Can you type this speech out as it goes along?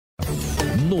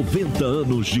90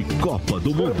 anos de Copa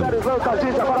do Mundo.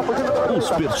 Os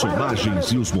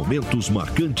personagens e os momentos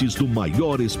marcantes do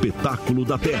maior espetáculo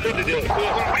da Terra.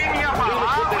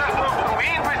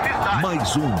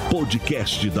 Mais um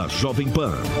podcast da Jovem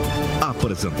Pan.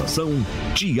 Apresentação: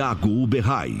 Tiago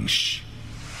Uberrais.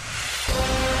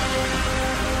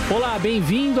 Olá,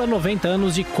 bem-vindo a 90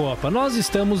 anos de Copa. Nós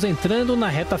estamos entrando na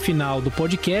reta final do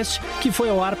podcast, que foi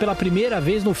ao ar pela primeira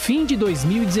vez no fim de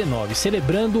 2019,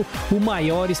 celebrando o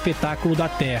maior espetáculo da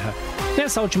Terra.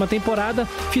 Nessa última temporada,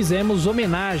 fizemos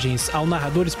homenagens ao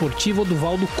narrador esportivo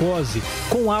Oduvaldo Cosi,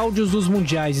 com áudios dos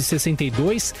mundiais de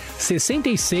 62,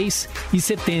 66 e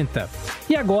 70.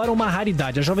 E agora uma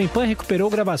raridade, a Jovem Pan recuperou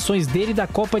gravações dele da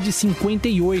Copa de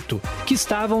 58, que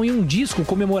estavam em um disco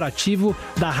comemorativo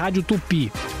da Rádio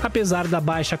Tupi. Apesar da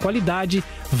baixa qualidade,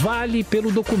 vale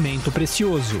pelo documento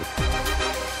precioso.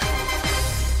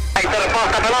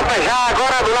 Interposta a pelota já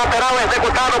agora do lateral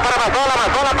executado para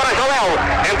Mazola para Joel.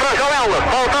 Entrou Joel,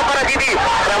 voltou para Didi,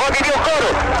 travou Didi o couro,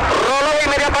 rolou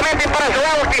imediatamente para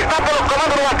Joel, que está pelo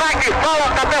comando do ataque,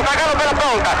 solta até Zagallo pela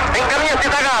ponta, encaminha-se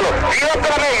Zagallo, virou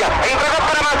pela meia, entregou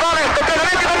para Mazola,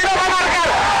 estupendamente dominou, vai marcar.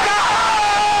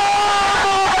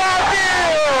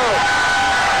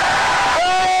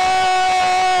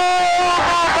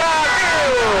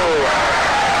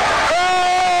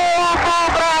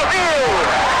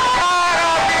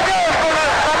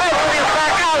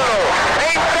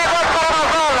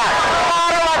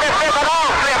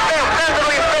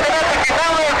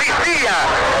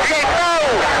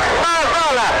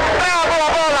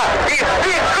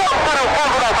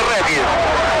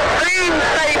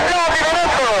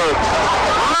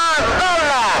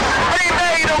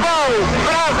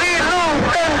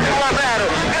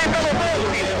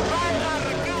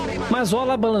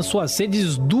 Mazola balançou as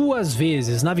redes duas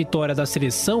vezes na vitória da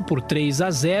seleção por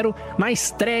 3-0 na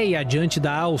estreia diante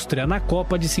da Áustria na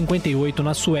Copa de 58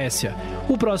 na Suécia.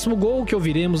 O próximo gol que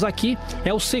ouviremos aqui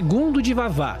é o segundo de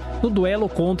Vavá, no duelo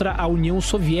contra a União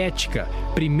Soviética.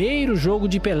 Primeiro jogo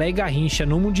de Pelé e Garrincha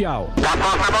no Mundial. A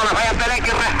bola vai a Pelé, que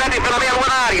recebe pela meia lua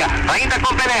na área. Ainda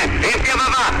com Pelé, esse é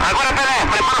Vavá. Agora Pelé,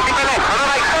 prepara-se Pelé, agora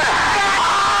vai fora.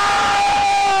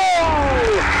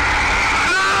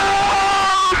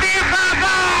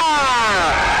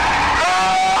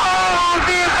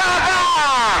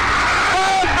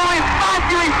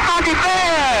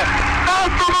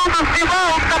 Se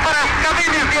volta para as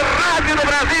cabines de rádio do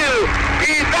Brasil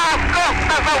e dá as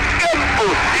costas ao campo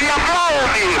e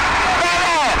aplaude.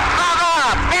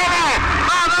 Pelé,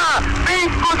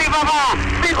 5 de Vavá,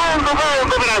 segundo gol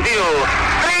do Brasil.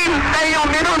 31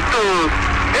 minutos.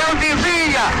 Eu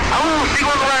dizia a um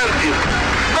segundo antes,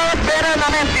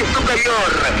 soberanamente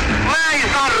superior, mais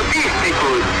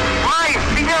artísticos, mais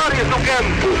senhores do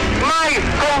campo, mais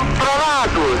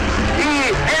controlados e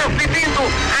exibindo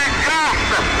a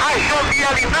graça, a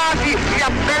jovialidade e a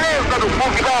beleza do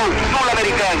futebol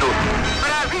sul-americano.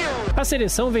 A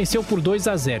seleção venceu por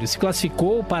 2-0 e se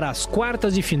classificou para as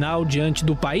quartas de final diante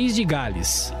do País de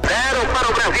Gales. 0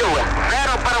 para o Brasil, 0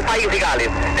 para o País de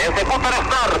Gales. Executa a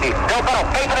sorte, deu para o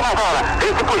peito de Mazola.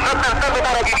 Esse puxou tentando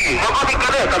para Didi, jogou de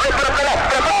cabeça, veio para o Pelé.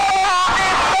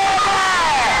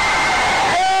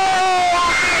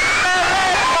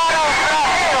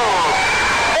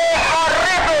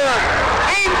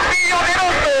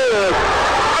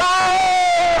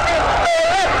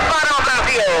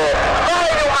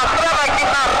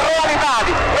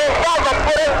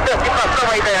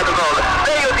 A ideia do gol.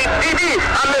 Veio de Didi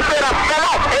a meter a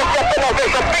Pelé. Esse apenas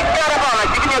deixa picar a bola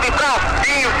de linha de trás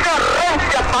e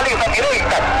corrente a baliza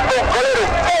direita do goleiro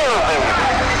Pedro.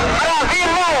 Brasil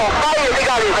 1, País de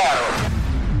Gales 0.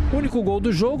 O único gol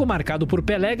do jogo, marcado por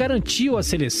Pelé, garantiu a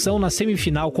seleção na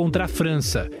semifinal contra a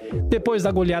França. Depois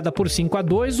da goleada por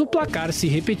 5-2, o placar se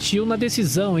repetiu na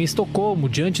decisão em Estocolmo,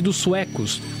 diante dos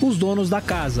suecos, os donos da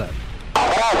casa.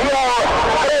 Brasil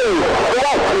 3,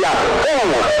 Suécia 1.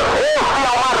 Este é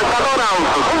o marcador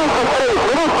alto. 23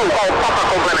 minutos da etapa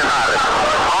complementar.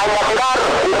 Ao atirar, o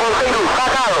ponteiro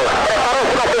Zagallo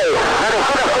preparou-se para bater. Na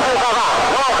descida subiu o Vavá.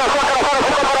 Não alcançou aquela bola,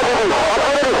 ficou para Didi. A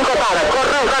primeira ficou para.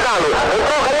 Correu Zagallo.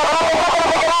 Entrou, ganhou a bola, entrou para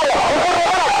a pequena área. Entrou a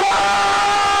bola.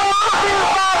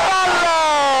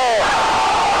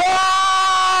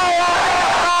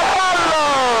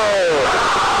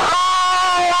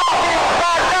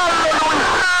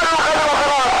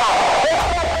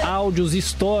 Áudios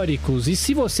históricos. E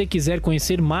se você quiser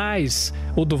conhecer mais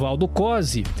Oduvaldo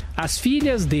Cosi, as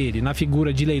filhas dele, na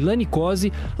figura de Leilani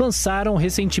Cosi, lançaram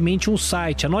recentemente um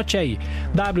site, anote aí,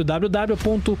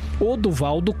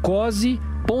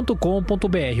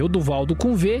 www.oduvaldocosi.com.br, Oduvaldo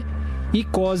com V e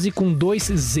Cosi com 2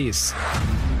 Zs.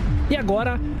 E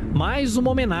agora, mais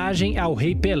uma homenagem ao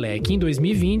Rei Pelé, que em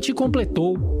 2020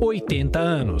 completou 80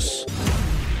 anos.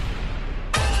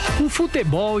 O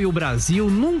futebol e o Brasil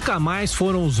nunca mais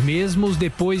foram os mesmos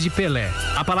depois de Pelé.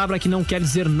 A palavra que não quer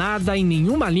dizer nada em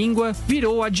nenhuma língua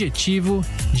virou o adjetivo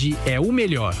de é o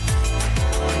melhor.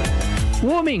 O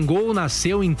Homem-Gol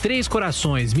nasceu em Três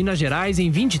Corações, Minas Gerais,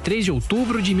 em 23 de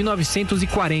outubro de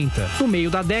 1940. No meio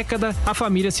da década, a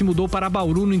família se mudou para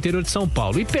Bauru, no interior de São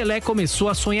Paulo, e Pelé começou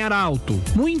a sonhar alto,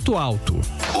 muito alto.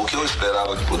 O que eu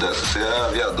esperava que pudesse ser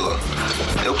aviador.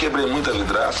 Eu quebrei muita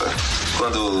vidraça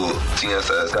quando tinha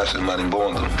essa caixa de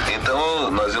marimbondo. Então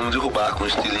nós íamos derrubar com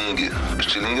estilingue.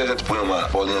 Estilingue a gente põe uma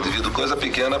bolinha de vidro, coisa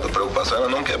pequena, para preocupação era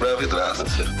não quebrar a vidraça.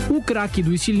 O craque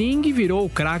do estilingue virou o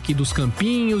craque dos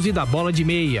campinhos e da bola de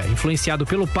meia. Influenciado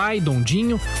pelo pai,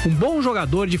 Dondinho, um bom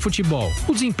jogador de futebol.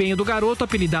 O desempenho do garoto,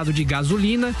 apelidado de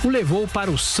Gasolina, o levou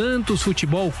para o Santos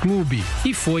Futebol Clube.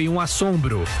 E foi um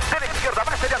assombro. Pela esquerda,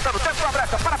 vai se adiantando, tenta uma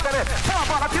brecha para Pelé. Boa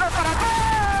bola, tirou para gol!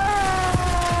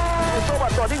 Toma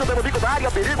Toninho pelo bico da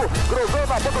área, perigo. Cruzou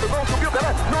na boca do gol, subiu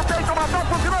Pelé. Não tem tomação,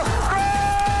 funcionou.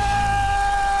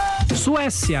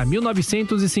 Suécia,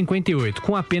 1958.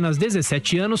 Com apenas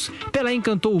 17 anos, Pelé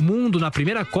encantou o mundo na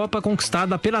primeira Copa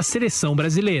conquistada pela seleção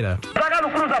brasileira.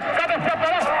 Zagallo cruza, cabeceia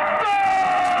Pelé.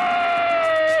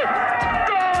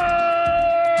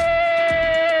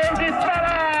 Gol de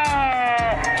Pelé!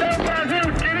 O Brasil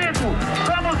querido,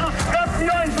 somos os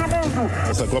campeões do mundo.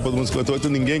 Essa Copa do Mundo 58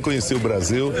 ninguém conhecia o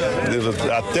Brasil,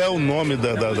 até o nome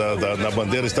na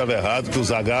bandeira estava errado, que o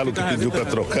Zagallo que pediu para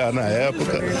trocar na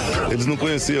época, eles não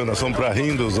conheciam, nós fomos para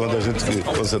Rindos, onde a gente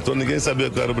concentrou, ninguém sabia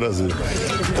que era o Brasil.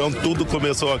 Então tudo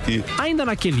começou aqui. Ainda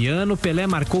naquele ano, Pelé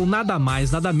marcou nada mais,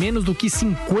 nada menos do que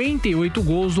 58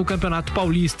 gols no Campeonato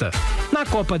Paulista. Na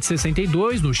Copa de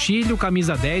 62, no Chile, o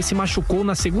camisa 10 se machucou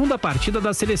na segunda partida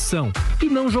da seleção e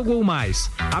não jogou mais,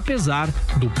 apesar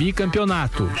do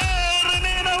bicampeonato.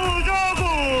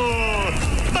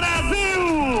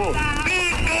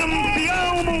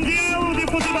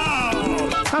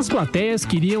 As plateias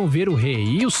queriam ver o rei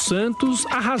e o Santos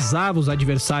arrasava os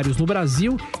adversários no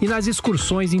Brasil e nas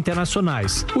excursões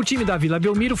internacionais. O time da Vila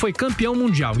Belmiro foi campeão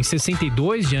mundial em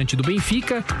 62 diante do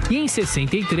Benfica e em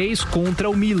 63 contra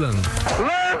o Milan.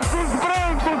 Lenços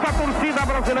brancos da torcida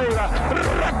brasileira,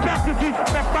 repete esse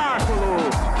espetáculo,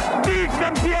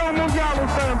 bicampeão mundial o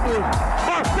Santos,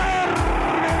 você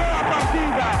ganhou a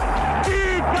partida,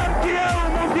 bicampeão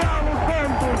mundial o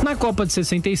Santos. Na Copa de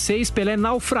 66, Pelé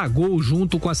naufragou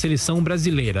junto com a seleção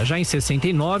brasileira. Já em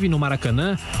 69, no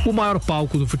Maracanã, o maior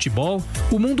palco do futebol,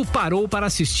 o mundo parou para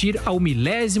assistir ao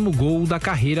 1000º gol da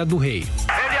carreira do rei.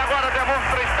 Ele agora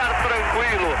demonstra estar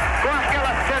tranquilo, com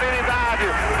aquela serenidade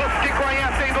dos que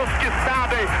conhecem, dos que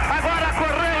sabem. Agora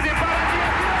correu de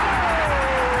paradinha.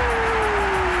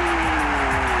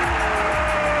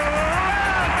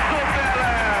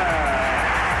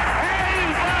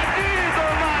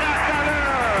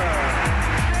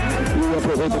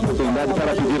 Aproveito a oportunidade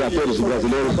para pedir a todos os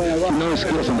brasileiros que não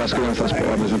esqueçam das crianças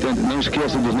pobres, entende? Não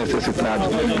esqueçam dos necessitados.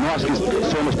 Nós que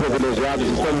somos privilegiados,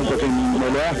 estamos um pouquinho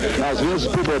melhor. Às vezes,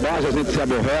 por bobagem, a gente se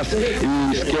aborrece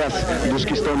e esquece dos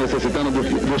que estão necessitando,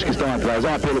 dos que estão atrás. É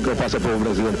um apelo que eu faço ao povo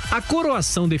brasileiro. A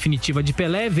coroação definitiva de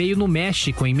Pelé veio no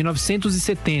México, em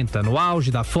 1970. No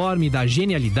auge da forma e da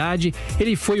genialidade,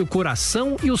 ele foi o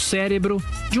coração e o cérebro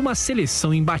de uma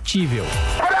seleção imbatível.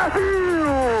 Brasil!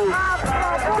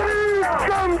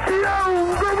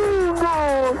 Campeão do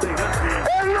mundo!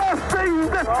 É nosso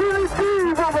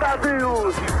definitivo,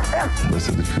 Brasil! Vai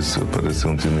ser difícil aparecer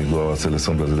um time igual à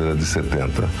seleção brasileira de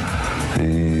 70.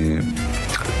 E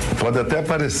pode até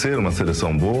aparecer uma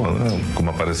seleção boa, né? Como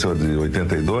apareceu a de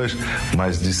 82,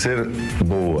 mas de ser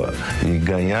boa e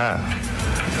ganhar,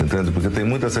 entende? Porque tem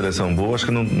muita seleção boa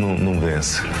que não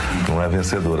vence, não é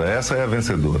vencedora. Essa é a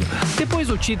vencedora. Depois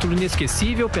do título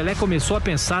inesquecível, Pelé começou a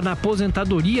pensar na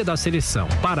aposentadoria da seleção.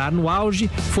 Parar no auge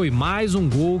foi mais um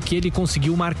gol que ele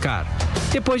conseguiu marcar.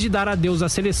 Depois de dar adeus à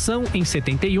seleção, em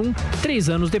 71, 3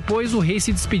 anos depois, o rei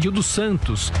se despediu do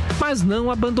Santos, mas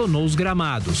não abandonou os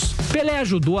gramados. Pelé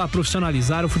ajudou a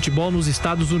profissionalizar o futebol nos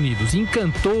Estados Unidos e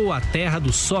encantou a terra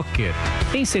do soccer.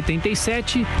 Em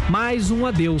 77, mais um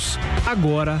adeus,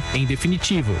 agora em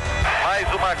definitivo.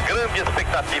 Mais uma grande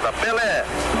expectativa. Pelé,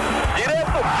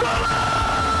 direto,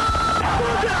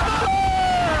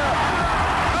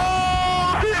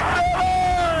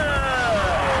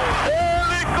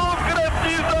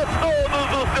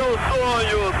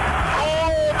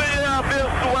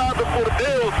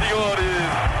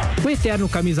 O eterno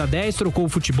camisa 10 trocou o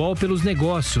futebol pelos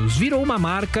negócios, virou uma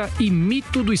marca e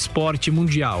mito do esporte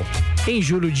mundial. Em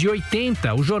julho de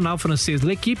 80, o jornal francês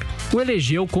L'Équipe o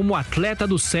elegeu como atleta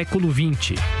do século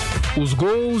XX. Os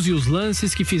gols e os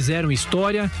lances que fizeram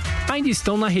história ainda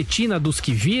estão na retina dos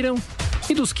que viram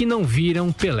e dos que não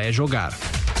viram Pelé jogar.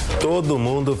 Todo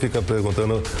mundo fica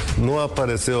perguntando, não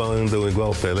apareceu ainda igual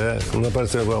o Pelé? Não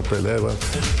apareceu igual o Pelé?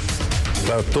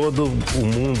 Para todo o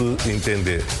mundo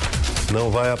entender, não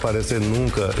vai aparecer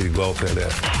nunca igual o Pelé.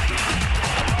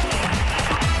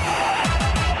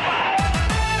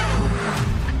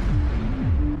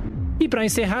 E para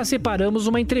encerrar, separamos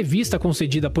uma entrevista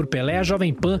concedida por Pelé à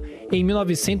Jovem Pan em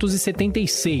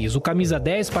 1976. O camisa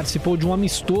 10 participou de um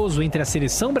amistoso entre a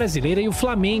seleção brasileira e o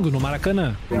Flamengo no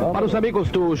Maracanã. Para os amigos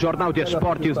do Jornal de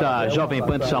Esportes da Jovem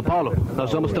Pan de São Paulo,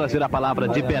 nós vamos trazer a palavra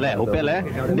de Pelé. O Pelé,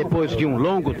 depois de um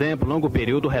longo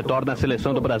período, retorna à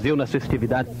seleção do Brasil nas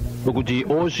festividades de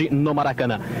hoje no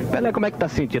Maracanã. Pelé, como é que está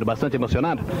se sentindo? Bastante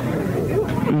emocionado?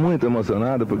 Muito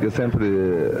emocionado, porque sempre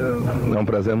é um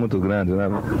prazer muito grande, né?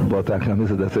 Botar a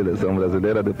camisa da seleção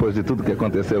brasileira depois de tudo que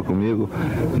aconteceu comigo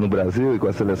no Brasil e com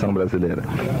a seleção brasileira.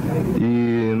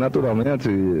 E, naturalmente,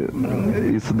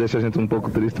 isso deixa a gente um pouco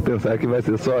triste pensar que vai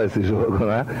ser só esse jogo,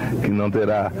 né? Que não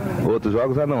terá outros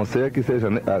jogos, a não ser que seja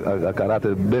a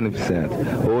caráter beneficente.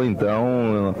 Ou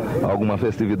então alguma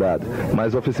festividade.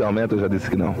 Mas oficialmente eu já disse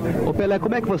que não. Ô Pelé,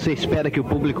 como é que você espera que o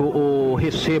público o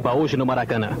receba hoje no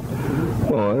Maracanã?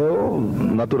 Bom,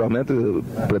 eu naturalmente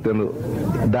pretendo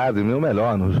dar o meu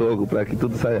melhor no jogo para que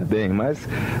tudo saia bem, mas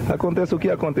aconteça o que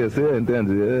acontecer,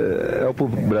 entende? É o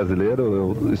público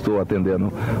brasileiro, eu estou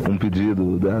atendendo um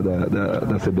pedido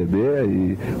da CBD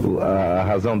e a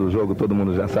razão do jogo todo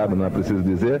mundo já sabe, não é preciso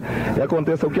dizer. E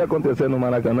aconteça o que acontecer no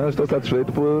Maracanã, eu estou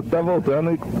satisfeito por estar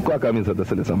voltando e com a camisa da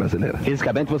seleção brasileira.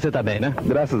 Fisicamente você está bem, né?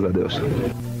 Graças a Deus.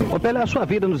 Ô Pelé, a sua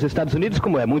vida nos Estados Unidos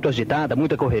como é? Muito agitada,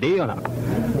 muita correria ou não?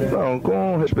 Não,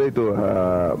 com respeito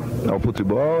ao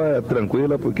futebol é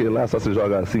tranquila, porque lá só se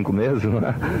joga 5 meses,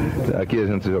 né? Aqui a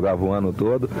gente jogava o ano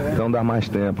todo, então dá mais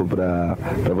tempo para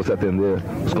você atender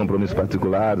os compromissos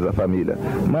particulares, a família.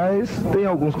 Mas tem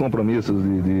alguns compromissos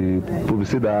de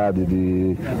publicidade,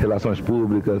 de relações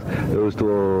públicas. Eu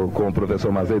estou com o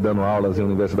professor Mazei dando aulas em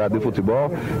universidade de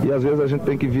futebol e às vezes a gente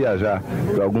tem que viajar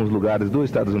para alguns lugares dos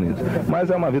Estados Unidos. Mas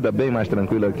é uma vida bem mais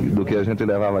tranquila do que a gente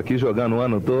levava aqui, jogando o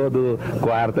ano todo,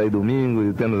 quarta e domingo,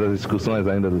 e tendo as discussões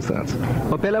ainda do Santos.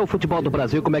 Ô Pelé, o futebol do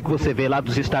Brasil, como é que você vê lá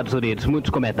dos Estados Unidos? Muitos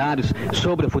comentários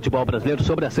sobre o futebol brasileiro,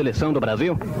 sobre a seleção do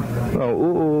Brasil?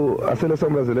 Não, a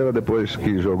seleção brasileira, depois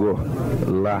que jogou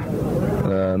lá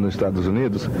nos Estados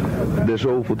Unidos,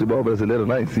 deixou o futebol brasileiro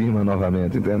lá em cima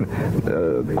novamente, entende?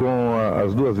 Com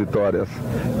as duas vitórias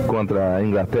contra a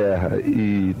Inglaterra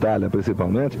e Itália,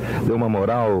 principalmente, deu uma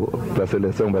moral para a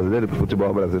seleção brasileira e para o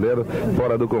futebol brasileiro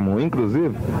fora do comum.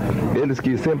 Inclusive, eles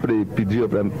que sempre pediam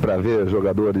para ver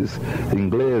jogadores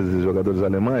ingleses, jogadores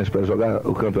alemães, para jogar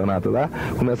o campeonato lá,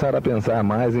 começaram a pensar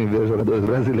mais em ver jogadores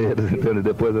brasileiros, entende?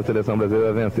 Depois da seleção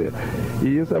brasileira vencer.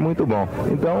 E isso é muito bom.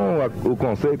 Então, o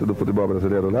conceito do futebol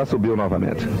brasileiro lá subiu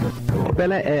novamente.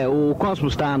 Pelé, o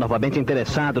Cosmos está novamente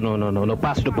interessado no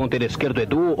passe do ponteiro esquerdo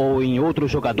Edu ou em outro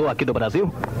jogador aqui do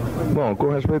Brasil? Bom, com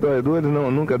respeito ao Edu, eles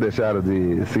nunca deixaram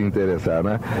de se interessar,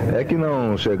 né? É que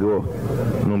não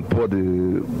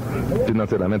pôde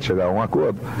financeiramente chegar a um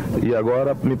acordo e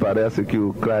agora me parece que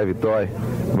o Clive Toy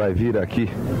vai vir aqui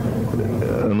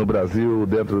no Brasil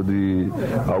dentro de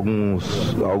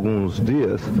alguns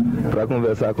dias para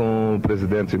conversar com o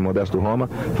presidente Modesto Roma,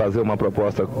 fazer uma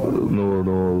proposta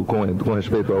com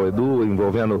respeito ao Edu,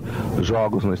 envolvendo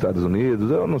jogos nos Estados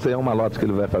Unidos. Eu não sei, é uma lote que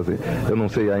ele vai fazer. Eu não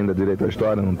sei ainda direito a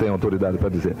história, não tenho autoridade para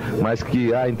dizer, mas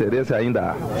que há interesse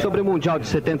ainda há. Sobre o Mundial de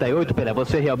 78, Pelé,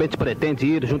 você realmente pretende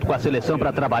ir junto com a seleção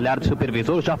para trabalhar de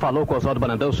supervisor? Já falou com o Oswaldo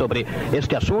Brandão sobre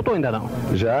este assunto ou ainda não?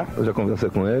 Já conversei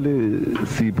com ele.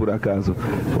 Se por acaso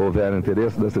houver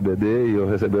interesse da CBD e eu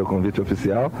receber o convite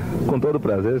oficial, com todo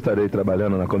prazer estarei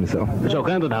trabalhando na comissão.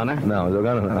 Jogando não, né? Não,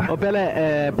 jogando não. Ô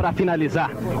Pelé, para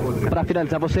finalizar,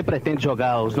 você pretende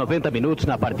jogar os 90 minutos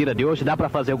na partida de hoje? Dá para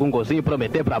fazer algum golzinho e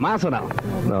prometer para massa ou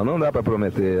não? Não dá para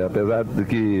prometer, apesar de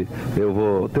que eu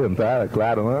vou tentar, é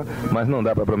claro, né? Mas não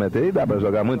dá para prometer e dá para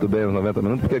jogar muito bem os 90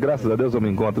 minutos, porque graças a Deus eu me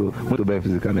encontro muito bem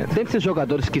fisicamente. Dentre esses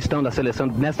jogadores que estão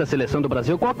nesta seleção do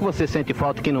Brasil, qual que você sente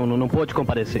falta que não pôde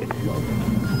comparecer?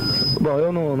 Bom,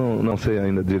 eu não sei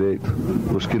ainda direito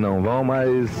os que não vão,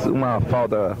 mas uma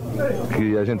falta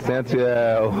que a gente sente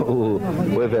é o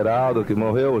Everaldo, que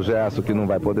morreu, o Gerson, que não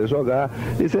vai poder jogar,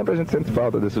 e sempre a gente sente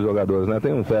falta desses jogadores, né?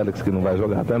 Tem um Félix que não vai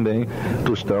jogar também,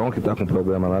 Tostão, que está com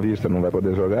problema na vista, não vai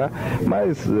poder jogar,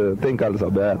 mas tem Carlos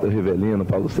Alberto, Rivelino,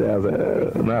 Paulo César,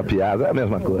 Piazza, é a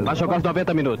mesma coisa. Vai jogar os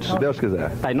 90 minutos. Se Deus quiser.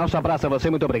 Tá aí, nosso abraço a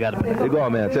você, muito obrigado.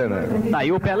 Igualmente, né? Tá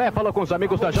aí, o Pelé falou com os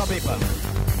amigos da Jovem Pan.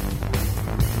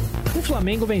 O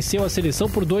Flamengo venceu a seleção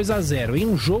por 2-0 em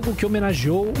um jogo que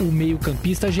homenageou o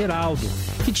meio-campista Geraldo,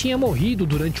 que tinha morrido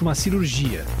durante uma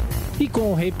cirurgia. E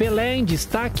com o Rei Pelé em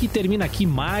destaque, termina aqui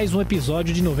mais um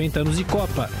episódio de 90 anos de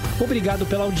Copa. Obrigado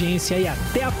pela audiência e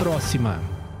até a próxima.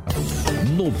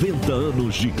 90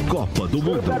 anos de Copa do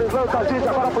Mundo.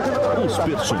 Os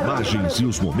personagens e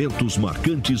os momentos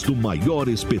marcantes do maior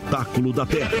espetáculo da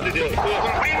Terra.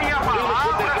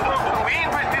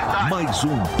 Mais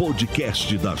um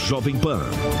podcast da Jovem Pan.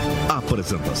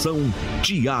 Apresentação: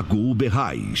 Tiago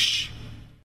Uberrais.